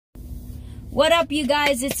What up, you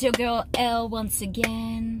guys? It's your girl Elle once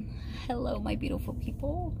again. Hello, my beautiful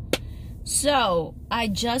people. So I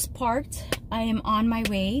just parked. I am on my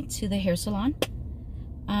way to the hair salon.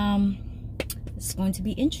 It's going to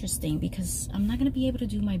be interesting because I'm not going to be able to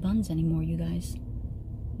do my buns anymore, you guys.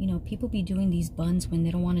 You know, people be doing these buns when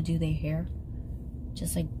they don't want to do their hair.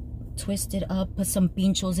 Just like twist it up, put some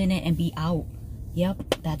pinchos in it, and be out.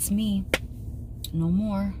 Yep, that's me. No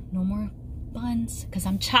more buns, because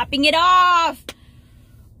I'm chopping it off.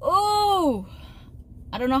 Oh,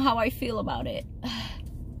 I don't know how I feel about it.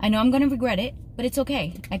 I know I'm gonna regret it, but it's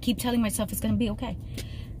okay. I keep telling myself it's gonna be okay.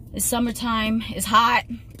 It's summertime, it's hot,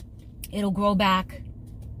 it'll grow back,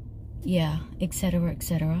 yeah, etc,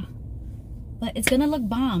 etc. But it's gonna look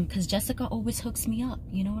bomb because Jessica always hooks me up,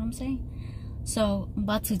 you know what I'm saying? So I'm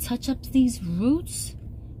about to touch up these roots,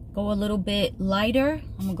 go a little bit lighter.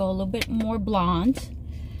 I'm gonna go a little bit more blonde.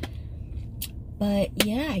 But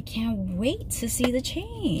yeah, I can't wait to see the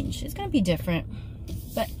change. It's gonna be different,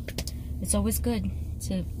 but it's always good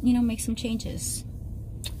to, you know, make some changes.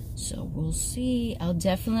 So we'll see. I'll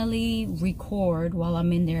definitely record while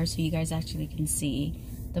I'm in there so you guys actually can see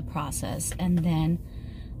the process, and then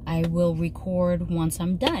I will record once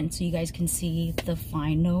I'm done so you guys can see the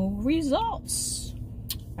final results.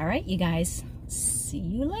 All right, you guys, see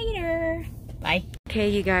you later. Bye. Okay,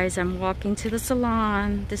 you guys, I'm walking to the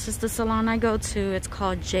salon. This is the salon I go to. It's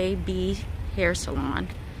called JB Hair Salon.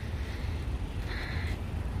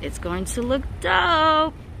 It's going to look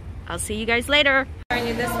dope. I'll see you guys later. Turn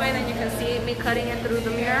you this way, then you can see me cutting it through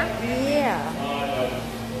the mirror. Yeah.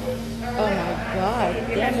 Oh my God.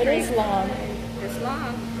 Damn, it is long. It's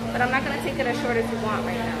long. But I'm not going to take it as short as you want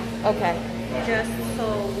right now. Okay. Just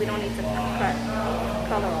so we don't need to cut,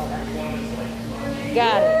 color all that.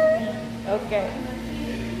 Got it. Okay.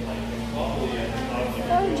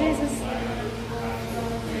 Oh, Jesus.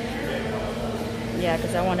 Yeah,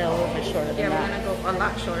 because I want it a little bit shorter than that. Yeah, we're going to go a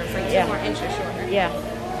lot shorter. It's like 2 more inches shorter. Yeah.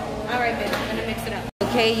 All right, babe. I'm going to mix it up.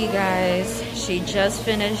 Okay, you guys. She just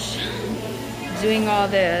finished doing all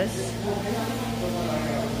this.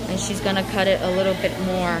 And she's going to cut it a little bit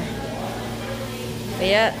more. But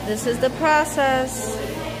yeah, this is the process.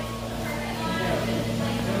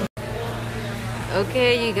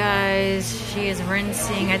 Okay, you guys, she is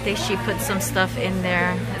rinsing. I think she put some stuff in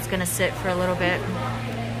there. It's gonna sit for a little bit.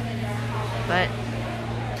 But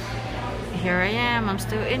here I am, I'm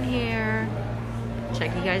still in here.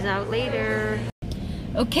 Check you guys out later.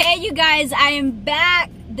 Okay, you guys, I am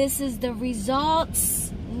back. This is the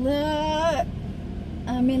results. Look,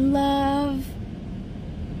 I'm in love.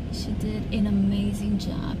 She did an amazing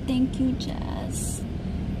job. Thank you, Jess.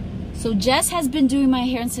 So Jess has been doing my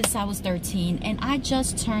hair since I was 13, and I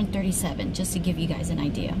just turned 37, just to give you guys an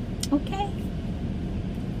idea. Okay.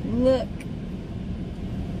 Look.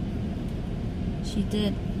 She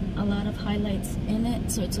did a lot of highlights in it,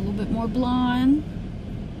 so it's a little bit more blonde.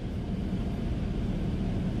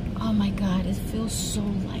 Oh my God, it feels so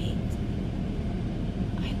light.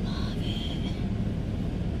 I love it.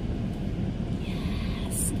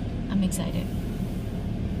 Yes. I'm excited.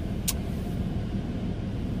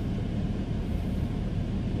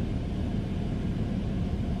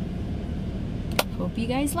 Hope you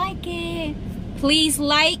guys like it. Please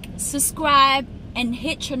like, subscribe, and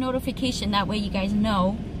hit your notification. That way you guys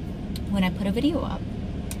know when I put a video up.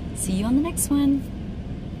 See you on the next one.